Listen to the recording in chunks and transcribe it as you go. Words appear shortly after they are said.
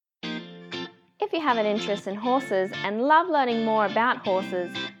If you have an interest in horses and love learning more about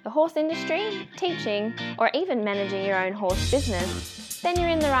horses, the horse industry, teaching, or even managing your own horse business, then you're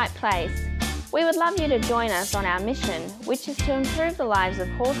in the right place. We would love you to join us on our mission, which is to improve the lives of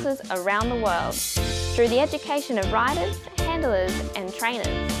horses around the world through the education of riders, handlers, and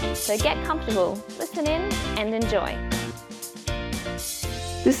trainers. So get comfortable, listen in, and enjoy.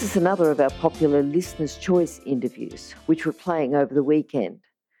 This is another of our popular Listener's Choice interviews, which we're playing over the weekend.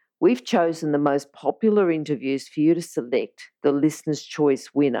 We've chosen the most popular interviews for you to select the Listener's Choice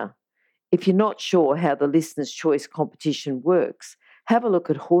winner. If you're not sure how the Listener's Choice competition works, have a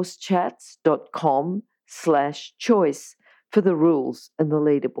look at horsechats.com/choice for the rules and the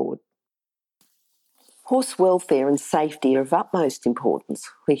leaderboard. Horse welfare and safety are of utmost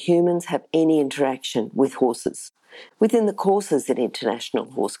importance where humans have any interaction with horses. Within the courses at International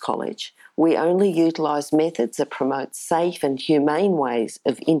Horse College, we only utilise methods that promote safe and humane ways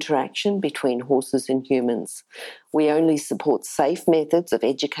of interaction between horses and humans. We only support safe methods of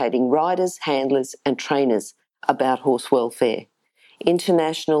educating riders, handlers and trainers about horse welfare.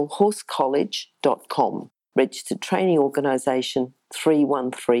 internationalhorsecollege.com, registered training organisation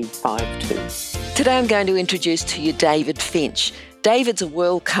 31352. Today I'm going to introduce to you David Finch. David's a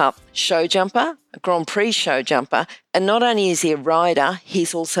World Cup show jumper, a Grand Prix show jumper, and not only is he a rider,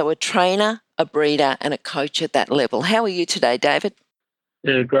 he's also a trainer, a breeder and a coach at that level. How are you today, David?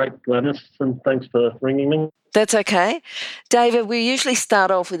 Yeah, great, Glenys, and thanks for ringing me. That's okay. David, we usually start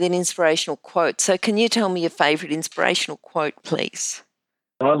off with an inspirational quote, so can you tell me your favourite inspirational quote, please?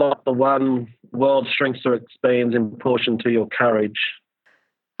 I like the one, world shrinks or expands in proportion to your courage.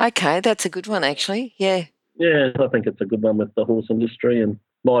 Okay, that's a good one actually, yeah. Yeah, I think it's a good one with the horse industry and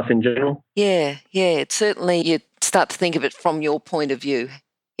life in general. Yeah, it's certainly you start to think of it from your point of view,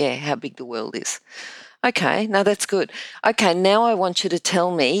 how big the world is. Okay, now that's good. Okay, now I want you to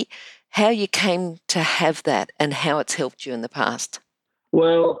tell me how you came to have that and how it's helped you in the past.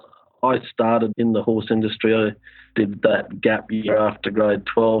 Well, I started in the horse industry. I did that gap year after grade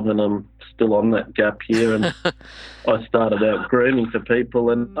 12 and I'm still on that gap year and I started out grooming for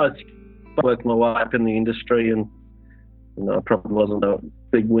people and I worked my way up in the industry and I probably wasn't a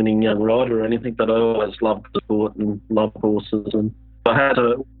big winning young rider or anything, but I always loved the sport and loved horses and I had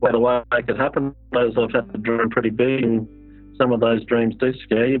to make it happen. I've had to dream pretty big and some of those dreams do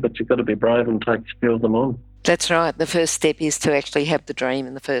scare you, but you've got to be brave and take a few of them on. That's right. The first step is to actually have the dream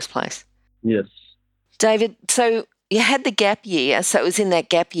in the first place. Yes. David, so you had the gap year, so it was in that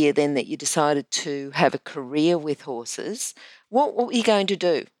gap year then that you decided to have a career with horses. What were you going to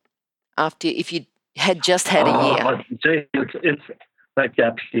do after, if you had just had a year? It's that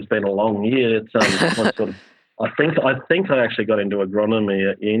gap year's been a long year. It's I think I actually got into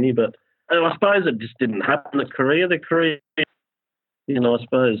agronomy at uni, but I suppose it just didn't happen. The career, I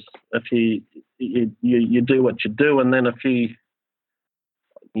suppose if you do what you do, and then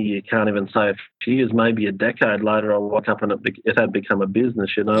you can't even say a few years, maybe a decade later, I woke up and it had become a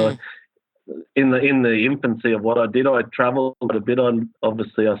business. In the infancy of what I did, I travelled a bit.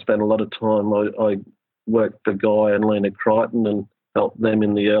 Obviously, I spent a lot of time. I worked for Guy and Lena Crichton and helped them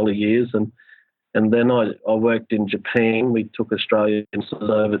in the early years, and then I worked in Japan. We took Australians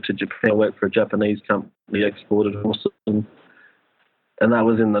over to Japan. I worked for a Japanese company, exported horses, and that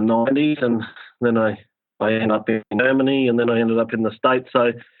was in the 90s. And then I ended up in Germany, and then I ended up in the States.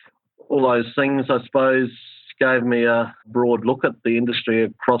 So all those things, I suppose, gave me a broad look at the industry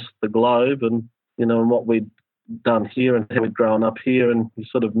across the globe and, and what we'd done here and how we'd grown up here, and you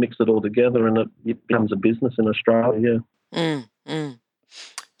sort of mix it all together and it becomes a business in Australia,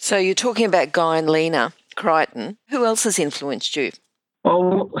 So you're talking about Guy and Lena Crichton. Who else has influenced you?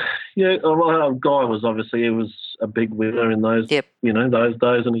 Oh, yeah. Well, Guy was he was a big winner in those, those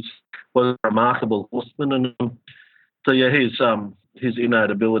days, and he was a remarkable horseman. And so, his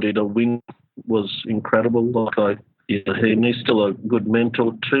innate ability to win was incredible. He's still a good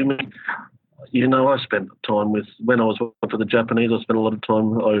mentor to me. I spent time when I was working for the Japanese, I spent a lot of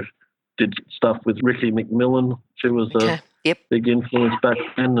time. I did stuff with Ricky McMillan. She was a big influence back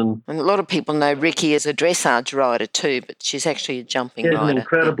then. And a lot of people know Ricky as a dressage rider too, but she's actually a jumping rider. An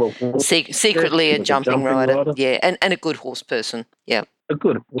incredible secretly a jumping rider. Yeah, and a good horse person. Yeah. A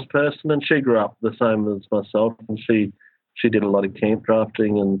good horse person, and she grew up the same as myself, and she did a lot of camp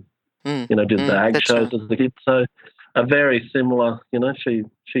drafting and did the ag shows as a kid. So a very similar, she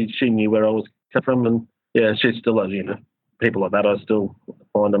knew where I was coming from, and she's still people like that I still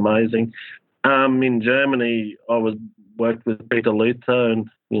find amazing. In Germany, I worked with Peter Luther, and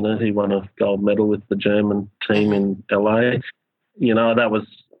he won a gold medal with the German team in LA. That was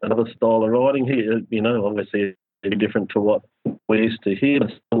another style of riding. He, obviously very different to what we used to hear,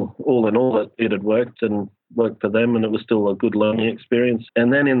 but still all in all, it had worked and worked for them, and it was still a good learning experience.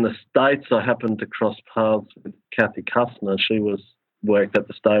 And then in the States, I happened to cross paths with Kathy Kustner. She worked at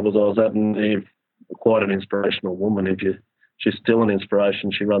the stables I was at, and she's quite an inspirational woman. She's still an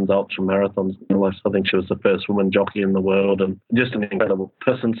inspiration. She runs ultra marathons. I think she was the first woman jockey in the world, and just an incredible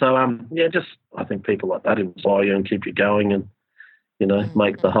person. So, I think people like that inspire you and keep you going, and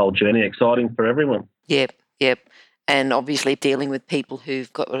make the whole journey exciting for everyone. Yep. And obviously dealing with people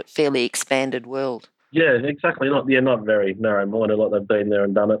who've got a fairly expanded world. Yeah, exactly. Not very narrow-minded, like they've been there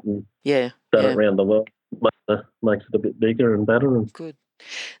and done it and done it around the world. Makes it a bit bigger and better. And good.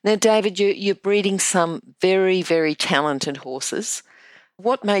 Now, David, you're breeding some very, very talented horses.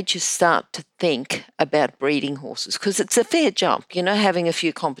 What made you start to think about breeding horses? Because it's a fair jump, having a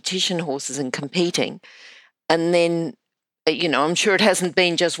few competition horses and competing. And then, I'm sure it hasn't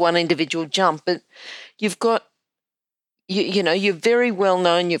been just one individual jump, but you've got, you're very well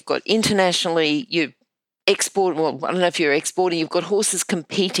known. You've got internationally, you export, well, I don't know if you're exporting, you've got horses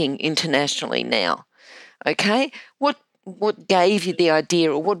competing internationally now. Okay? What gave you the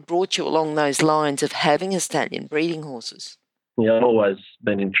idea, or what brought you along those lines of having a stallion breeding horses? Yeah, I've always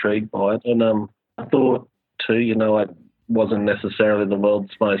been intrigued by it. And I thought too, I wasn't necessarily the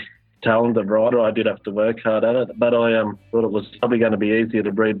world's most talented rider. I did have to work hard at it, but I thought it was probably going to be easier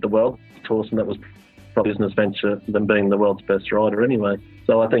to breed the world's horse, and that was probably a business venture than being the world's best rider anyway.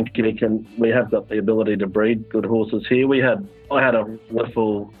 So I think we have got the ability to breed good horses here. I had a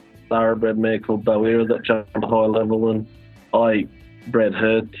wonderful thoroughbred mare called Boera that jumped a high level, and I bred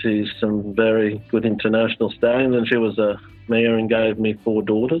her to some very good international stallions, and she was a mare and gave me 4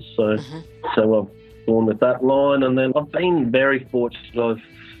 daughters. So I've gone with that line, and then I've been very fortunate. I've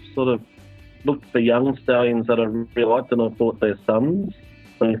sort of looked for young stallions that I really liked, and I thought they're sons.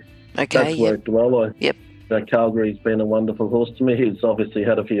 So that's worked well. Calgary's been a wonderful horse to me. He's obviously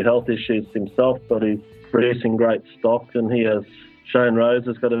had a few health issues himself, but he's producing great stock, and he has Shane Rose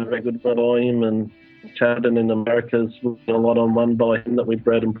has got a very good run by him, and Chadden in America's a lot on one by him that we've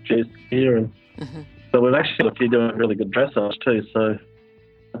bred and produced here. And so we've actually got a few doing really good dressage too, so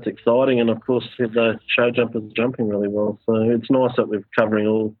that's exciting. And of course the show jumpers are jumping really well, so it's nice that we're covering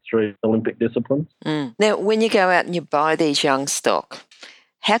all 3 Olympic disciplines. Now, when you go out and you buy these young stock,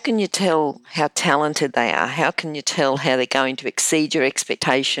 how can you tell how talented they are? How can you tell how they're going to exceed your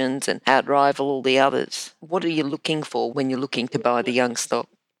expectations and outrival all the others? What are you looking for when you're looking to buy the young stock?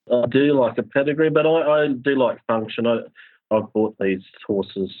 I do like a pedigree, but I do like function. I've bought these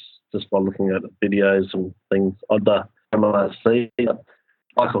horses just by looking at the videos and things. I'd see. I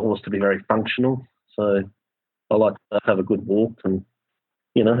like a horse to be very functional, so I like to have a good walk, and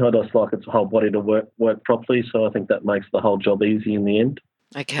I just like its whole body to work properly. So I think that makes the whole job easy in the end.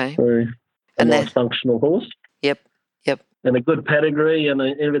 Okay. So a nice functional horse. Yep. And a good pedigree, and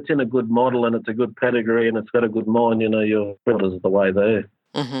if it's in a good model and it's a good pedigree and it's got a good mind, your filters are the way there.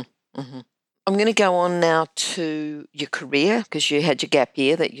 I'm going to go on now to your career, because you had your gap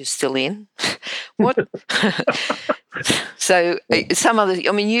year that you're still in. So some other,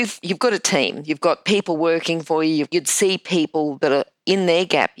 you've got a team, you've got people working for you, you'd see people that are in their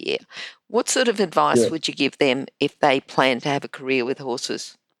gap year. What sort of advice would you give them if they plan to have a career with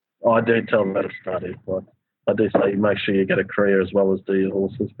horses? I do tell them how to study. I do say make sure you get a career as well as do your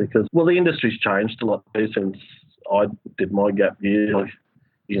horses, because, the industry's changed a lot since I did my gap year.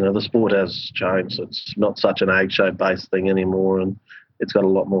 The sport has changed. It's not such an ag show based thing anymore, and it's got a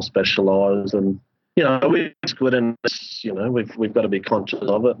lot more specialised. And it's good, and we've got to be conscious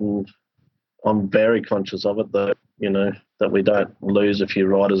of it. And I'm very conscious of it that that we don't lose a few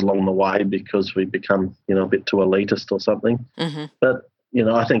riders along the way because we become a bit too elitist or something. But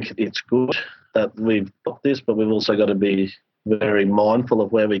I think it's good that we've got this, but we've also got to be very mindful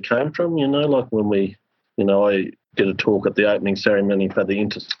of where we came from. Like when we, I did a talk at the opening ceremony for the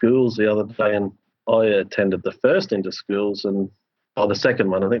inter-schools the other day, and I attended the first inter-schools, and the second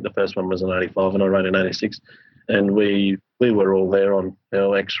one. I think the first one was in 85 and I rode in 86, and we were all there on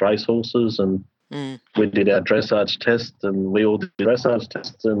our ex-race horses, and we did our dressage test, and we all did dressage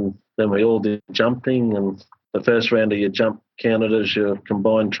tests, and then we all did jumping, and the first round of your jump counted as your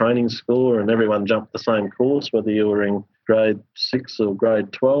combined training score, and everyone jumped the same course, whether you were in grade 6 or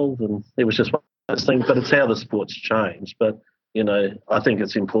grade 12, and it was just one of those things. But it's how the sport's changed. But, I think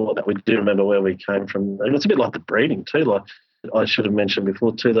it's important that we do remember where we came from. And it's a bit like the breeding too. Like I should have mentioned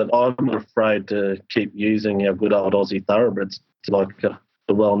before too, that I'm not afraid to keep using our good old Aussie thoroughbreds, like the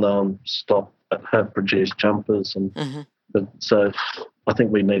well-known stock that have produced jumpers. And so I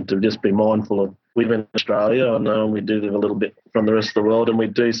think we need to just be mindful of, we live in Australia, I know, and we do live a little bit from the rest of the world, and we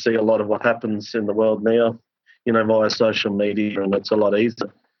do see a lot of what happens in the world now, via social media, and it's a lot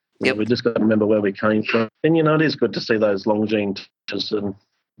easier. Yep. We just got to remember where we came from. And, it is good to see those Longines,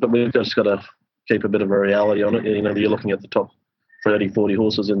 but we've just got to keep a bit of a reality on it. You're looking at the top 30, 40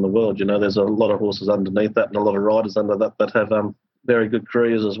 horses in the world. There's a lot of horses underneath that and a lot of riders under that have very good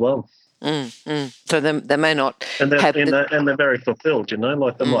careers as well. So they may not and they're very fulfilled,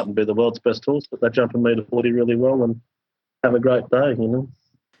 like they mightn't be the world's best horse, but they jump a metre 40 really well and have a great day,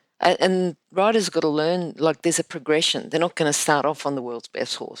 And riders have got to learn, like there's a progression. They're not going to start off on the world's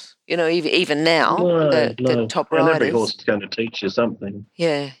best horse. Even now, the top riders. And every horse is going to teach you something.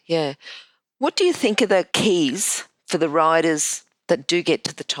 Yeah. What do you think are the keys for the riders that do get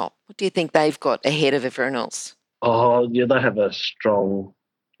to the top? What do you think they've got ahead of everyone else? Oh, yeah, they have a strong,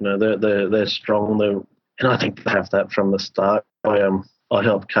 they're strong. And I think they have that from the start. I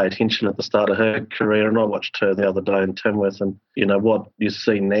helped Kate Hinchin at the start of her career, and I watched her the other day in Tamworth, and what you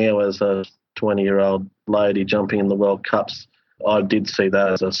see now as a 20-year-old lady jumping in the World Cups, I did see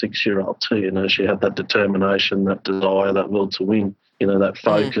that as a 6-year-old too. She had that determination, that desire, that will to win, that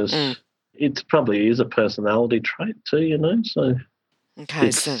focus. It probably is a personality trait too, so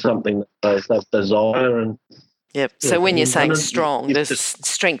it's something that desire. And yep. So when you're saying strong, there's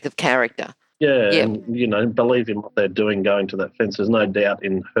strength of character. Yeah, yep. And, believe in what they're doing going to that fence. There's no doubt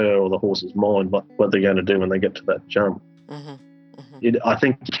in her or the horse's mind what they're going to do when they get to that jump. I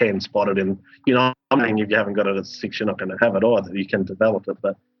think you can spot it in, if you haven't got it at 6, you're not going to have it either. You can develop it,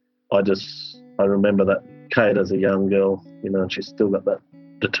 but I remember that Kate as a young girl, and she's still got that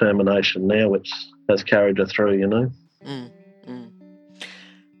determination now, which has carried her through,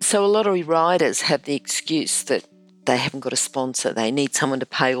 So a lot of riders have the excuse that they haven't got a sponsor. They need someone to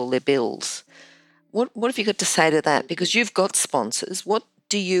pay all their bills. What have you got to say to that? Because you've got sponsors. What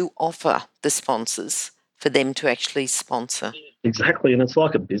do you offer the sponsors for them to actually sponsor? Exactly, and it's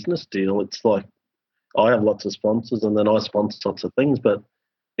like a business deal. It's like I have lots of sponsors and then I sponsor lots of things, but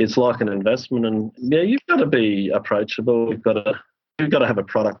it's like an investment. And, you've got to be approachable. You've got to have a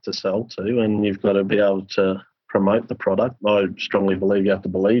product to sell to, and you've got to be able to promote the product. I strongly believe you have to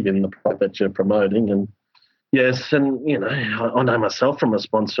believe in the product that you're promoting. And yes, and, I know myself from a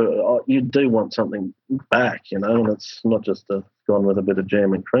sponsor, you do want something back, and it's not just gone with a bit of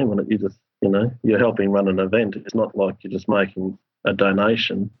jam and cream on it. You just, you're helping run an event. It's not like you're just making a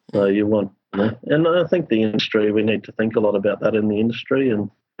donation. So you want, and I think the industry, we need to think a lot about that in the industry and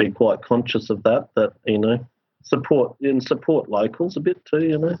be quite conscious of that, support locals a bit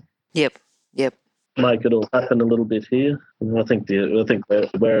too, Yep. Make it all happen a little bit here. And I think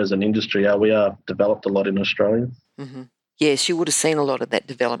where as an industry we are developed a lot in Australia. Mm-hmm. Yes, you would have seen a lot of that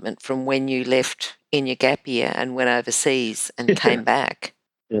development from when you left in your gap year and went overseas and came back.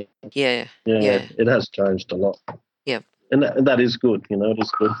 Yeah. It has changed a lot. Yep. And that is good, it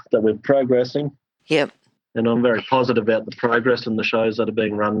is good that we're progressing. Yep. And I'm very positive about the progress and the shows that are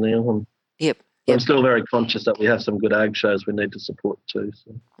being run now. And yep. I'm still very conscious that we have some good ag shows we need to support too.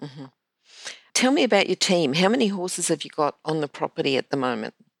 So. Mm-hmm. Tell me about your team. How many horses have you got on the property at the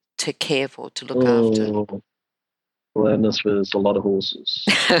moment to care for, to look after? Glenys, there's a lot of horses.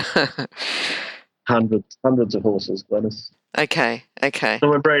 Hundreds of horses, Glenys. Okay. So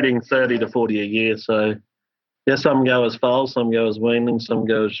we're breeding 30 to 40 a year. So, some go as foals, some go as weanlings, some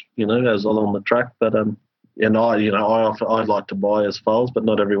go as, as along the track. But, and I'd like to buy as foals, but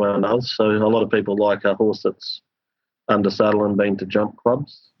not everyone does. So a lot of people like a horse that's under saddle and been to jump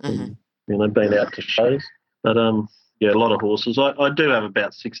clubs. Mm-hmm. And, been out to shows. But, a lot of horses. I do have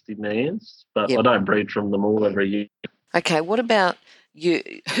about 60 mares, but I don't breed from them all every year. Okay, what about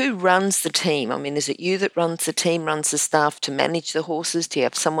you? Who runs the team? I mean, is it you that runs the team, runs the staff to manage the horses? Do you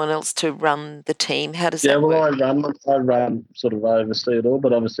have someone else to run the team? How does that work? I run sort of oversee it all,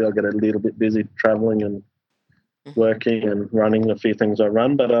 but obviously I get a little bit busy travelling and working and running a few things I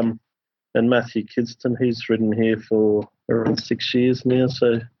run. But and Matthew Kidston, he's ridden here for around 6 years now,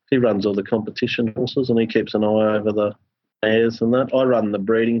 so he runs all the competition horses and he keeps an eye over the mares and that. I run the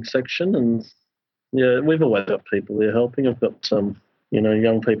breeding section, and we've always got people here helping. I've got some,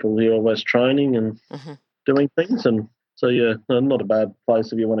 young people here always training and doing things. And so, not a bad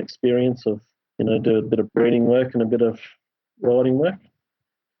place if you want experience of, do a bit of breeding work and a bit of riding work,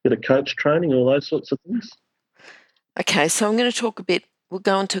 a bit of coach training, all those sorts of things. Okay, so I'm going to talk a bit, we'll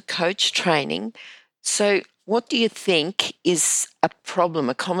go on to coach training. So what do you think is a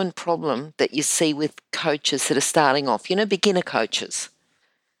common problem that you see with coaches that are starting off, beginner coaches?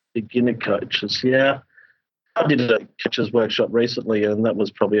 Beginner coaches, yeah. I did a coaches workshop recently, and that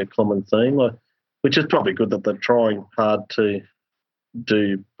was probably a common theme, which is probably good that they're trying hard to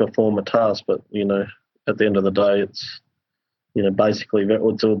perform a task, but, at the end of the day, it's, basically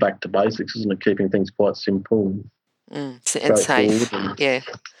it's all back to basics, isn't it? Keeping things quite simple. And safe.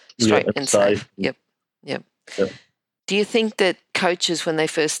 straight and safe. Yep. Yep. Do you think that coaches, when they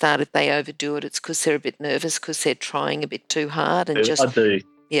first start, if they overdo it, it's because they're a bit nervous, because they're trying a bit too hard? And I do.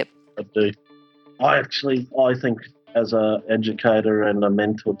 Yep. I do. I think as an educator and a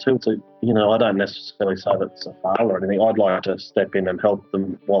mentor too, I don't necessarily say that it's a fail or anything. I'd like to step in and help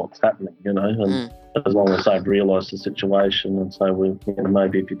them while it's happening, and as long as they've realised the situation and say, well,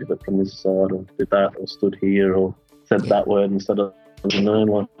 maybe if you did it from this side or did that or stood here or said that word instead of,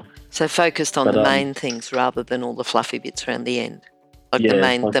 So focused on the main things rather than all the fluffy bits around the end.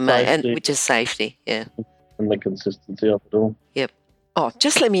 The main, and which is safety, and the consistency of it all. Yep. Oh,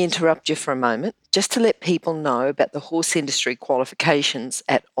 just let me interrupt you for a moment, just to let people know about the horse industry qualifications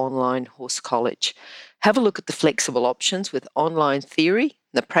at Online Horse College. Have a look at the flexible options with online theory.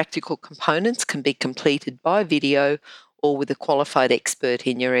 The practical components can be completed by video or with a qualified expert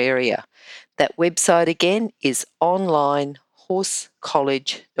in your area. That website again is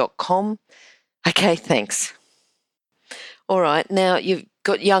onlinehorsecollege.com. Okay, thanks. All right, now you've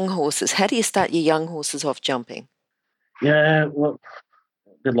got young horses. How do you start your young horses off jumping? Yeah, well,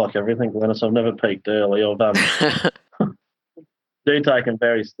 I did like everything, Glennis. I've never peaked early. I've do take them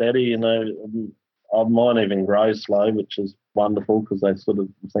very steady, Mine even grow slow, which is wonderful because they sort of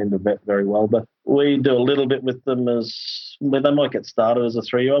seem to vet very well. But we do a little bit with them they might get started as a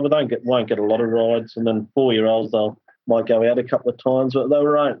 3-year-old, but they won't get a lot of rides. And then 4-year-olds, they might go out a couple of times, but they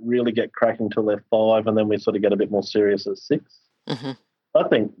won't really get cracking till they're 5, and then we sort of get a bit more serious at 6. Mm-hmm. I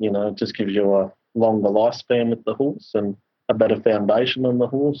think, it just gives you a longer lifespan with the horse and a better foundation on the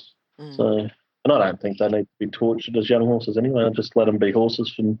horse. So, and I don't think they need to be tortured as young horses anyway. I just let them be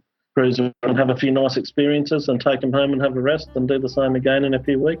horses from cruise and have a few nice experiences and take them home and have a rest and do the same again in a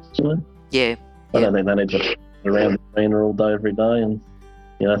few weeks. Yeah. I don't think they need to be around the arena all day, every day. And,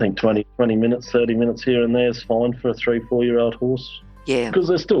 I think 20 minutes, 30 minutes here and there is fine for a 3-4-year-old horse. Yeah. Because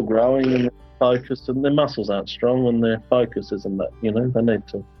they're still growing and focused and their muscles aren't strong and their focus isn't that, they need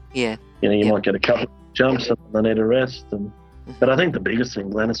to. Yeah. You might get a couple of jumps and they need a rest. But I think the biggest thing,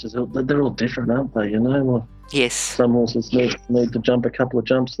 Glennis, is they're all different, aren't they? Yes. Some horses need to jump a couple of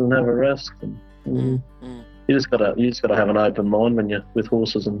jumps and have a rest. You just got to have an open mind when you're with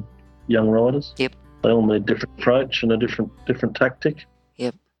horses and young riders. Yep. They all need a different approach and a different tactic.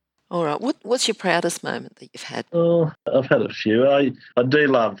 Yep. All right. What's your proudest moment that you've had? Oh, I've had a few. I do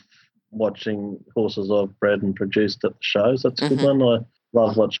love watching horses I've bred and produced at the shows. That's a good one. I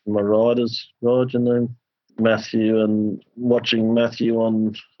love watching my riders ride, Matthew, and watching Matthew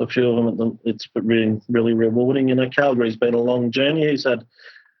on a few of them. It's really, really rewarding. Calgary's been a long journey. He's had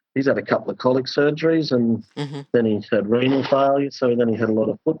a couple of colic surgeries, and then he had renal failure. So then he had a lot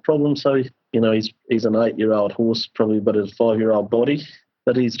of foot problems. So he's an 8-year-old horse, probably, but a 5-year-old body.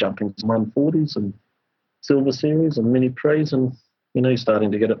 But he's jumping 140s and Silver Series and Mini Prix, and he's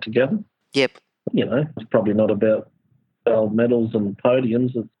starting to get it together. Yep. It's probably not about gold medals and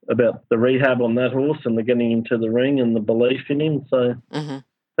podiums. It's about the rehab on that horse and the getting into the ring and the belief in him. So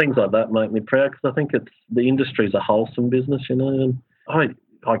things like that make me proud because I think the industry's a wholesome business, And I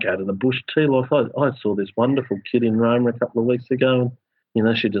go to the bush too. Like I saw this wonderful kid in Roma a couple of weeks ago,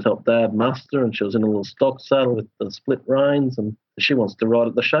 and she just helped Dad muster, and she was in a little stock saddle with the split reins, and she wants to ride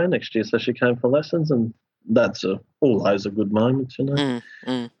at the show next year, so she came for lessons, and that's all those are good moments,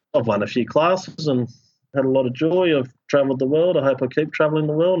 I've won a few classes and had a lot of joy. I've travelled the world. I hope I keep travelling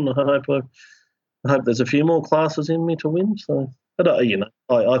the world, and I hope there's a few more classes in me to win. So, but I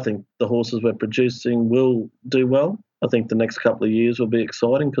think the horses we're producing will do well. I think the next couple of years will be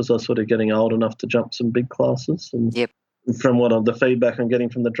exciting because they're sort of getting old enough to jump some big classes. And from the feedback I'm getting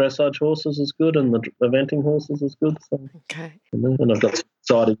from the dressage horses is good, and the eventing horses is good. So, okay. And I've got some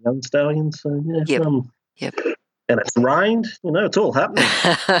exciting young stallions. So Yep. And it's rained, it's all happening.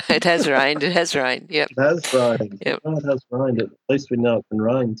 It has rained. Yep. It has rained. Yep. Oh, it has rained. At least we know it can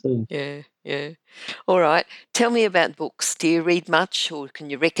rain too. Yeah. All right. Tell me about books. Do you read much, or can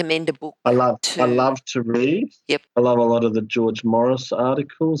you recommend a book? I love to read. Yep. I love a lot of the George Morris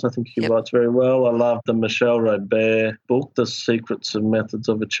articles. I think he writes very well. I love the Michel Robert book, The Secrets and Methods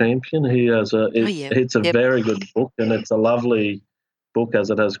of a Champion. It's a very good book, and it's a lovely book as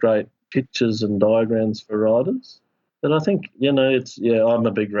it has great pictures and diagrams for riders. But I think, I'm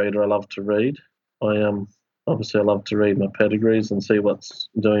a big reader. I love to read. Obviously I love to read my pedigrees and see what's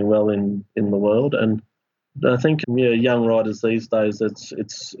doing well in the world. And I think, young riders these days,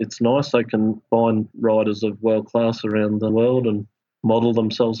 it's nice they can find riders of world class around the world and model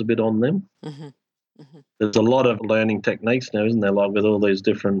themselves a bit on them. There's a lot of learning techniques now, isn't there? Like with all these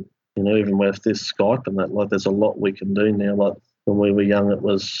different, even with this Skype and that, like there's a lot we can do now. Like when we were young, it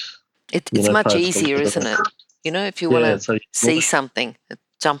was... It's much easier, isn't it? If you want to see something,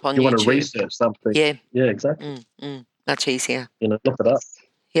 jump on you YouTube. want to research something. Yeah. Yeah, exactly. Much easier. Look it up.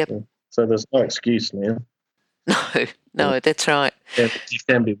 Yep. Yeah. So there's no excuse now. No, that's right. Yeah, you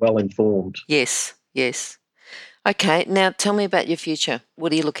can be well informed. Yes. Okay, now tell me about your future.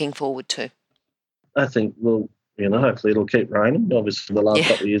 What are you looking forward to? I think, hopefully it'll keep raining. Obviously, the last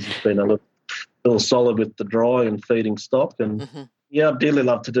couple of years has been a little solid with the dry and feeding stock. And I'd dearly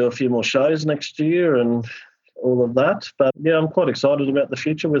love to do a few more shows next year and all of that. But I'm quite excited about the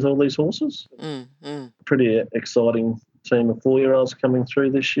future with all these horses. Pretty exciting team of 4-year-olds coming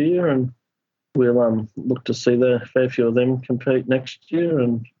through this year, and we'll look to see a fair few of them compete next year.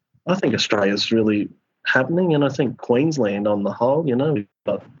 And I think Australia's really happening, and I think Queensland on the whole, we've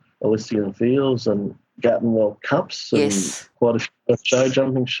got Elysian Fields and Gatton World Cups and quite a few show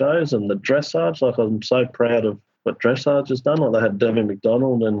jumping shows, and the dressage. Like, I'm so proud of what dressage has done. Like, they had Devin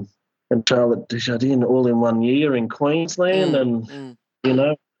McDonald and Charlotte Desjardins all in 1 year in Queensland, and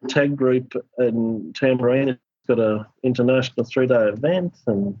Tag Group and Tamarina's got a international 3-day event,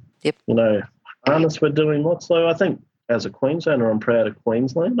 and harness we're doing lots. So I think as a Queenslander, I'm proud of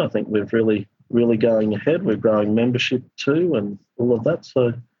Queensland. I think we've really going ahead. We're growing membership too and all of that.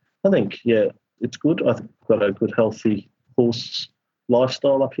 So I think, it's good. I think we've got a good, healthy horse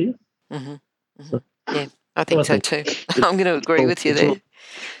lifestyle up here. So, I think so too. I'm going to agree with you there.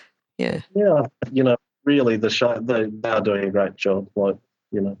 Yeah, really the show, they are doing a great job.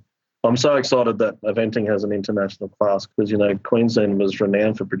 I'm so excited that eventing has an international class because, Queensland was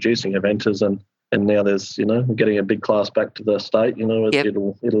renowned for producing eventers, and now there's, we're getting a big class back to the state,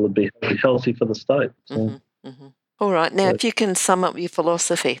 it'll be healthy for the state. So. All right. Now, if you can sum up your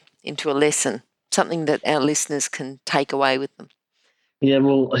philosophy into a lesson, something that our listeners can take away with them. Yeah,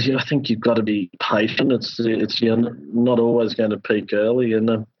 well, I think you've got to be patient. It's not always going to peak early,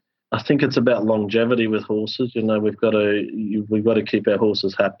 and I think it's about longevity with horses. We've got to keep our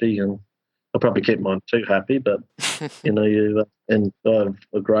horses happy, and I'll probably keep mine too happy. But and I have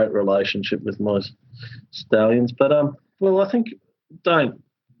a great relationship with my stallions. But I think don't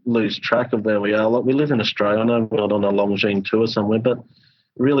lose track of where we are. Like, we live in Australia. I know we're not on a Longines tour somewhere, but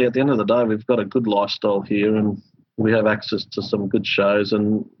really at the end of the day, we've got a good lifestyle here, and we have access to some good shows,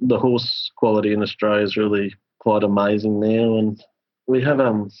 and the horse quality in Australia is really quite amazing now, and we have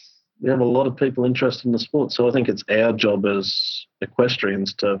a lot of people interested in the sport. So I think it's our job as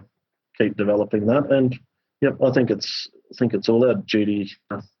equestrians to keep developing that, and I think it's all our duty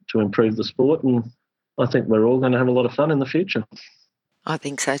to improve the sport, and I think we're all going to have a lot of fun in the future. I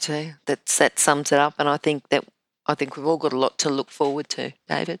think so too. That sums it up, and I think we've all got a lot to look forward to,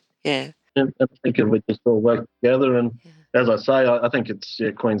 David. Yeah. And I think if we just all work together, and as I say, I think it's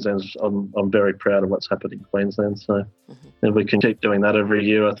Queensland's. I'm very proud of what's happened in Queensland. So if we can keep doing that every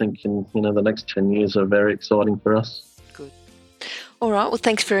year, I think in the next 10 years are very exciting for us. Good. All right. Well,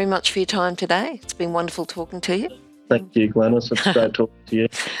 thanks very much for your time today. It's been wonderful talking to you. Thank you, Glenys. It's great talking to you.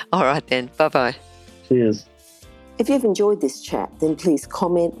 All right then. Bye-bye. Cheers. If you've enjoyed this chat, then please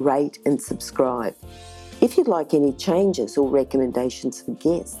comment, rate and subscribe. If you'd like any changes or recommendations for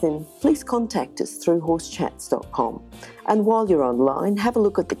guests, then please contact us through horsechats.com. And while you're online, have a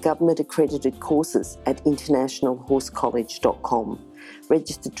look at the government-accredited courses at internationalhorsecollege.com.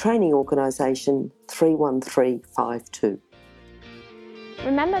 Registered Training Organisation 31352.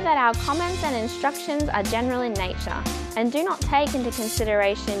 Remember that our comments and instructions are general in nature and do not take into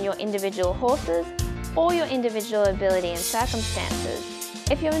consideration your individual horses or your individual ability and circumstances.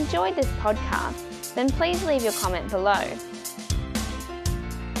 If you enjoyed this podcast, then please leave your comment below.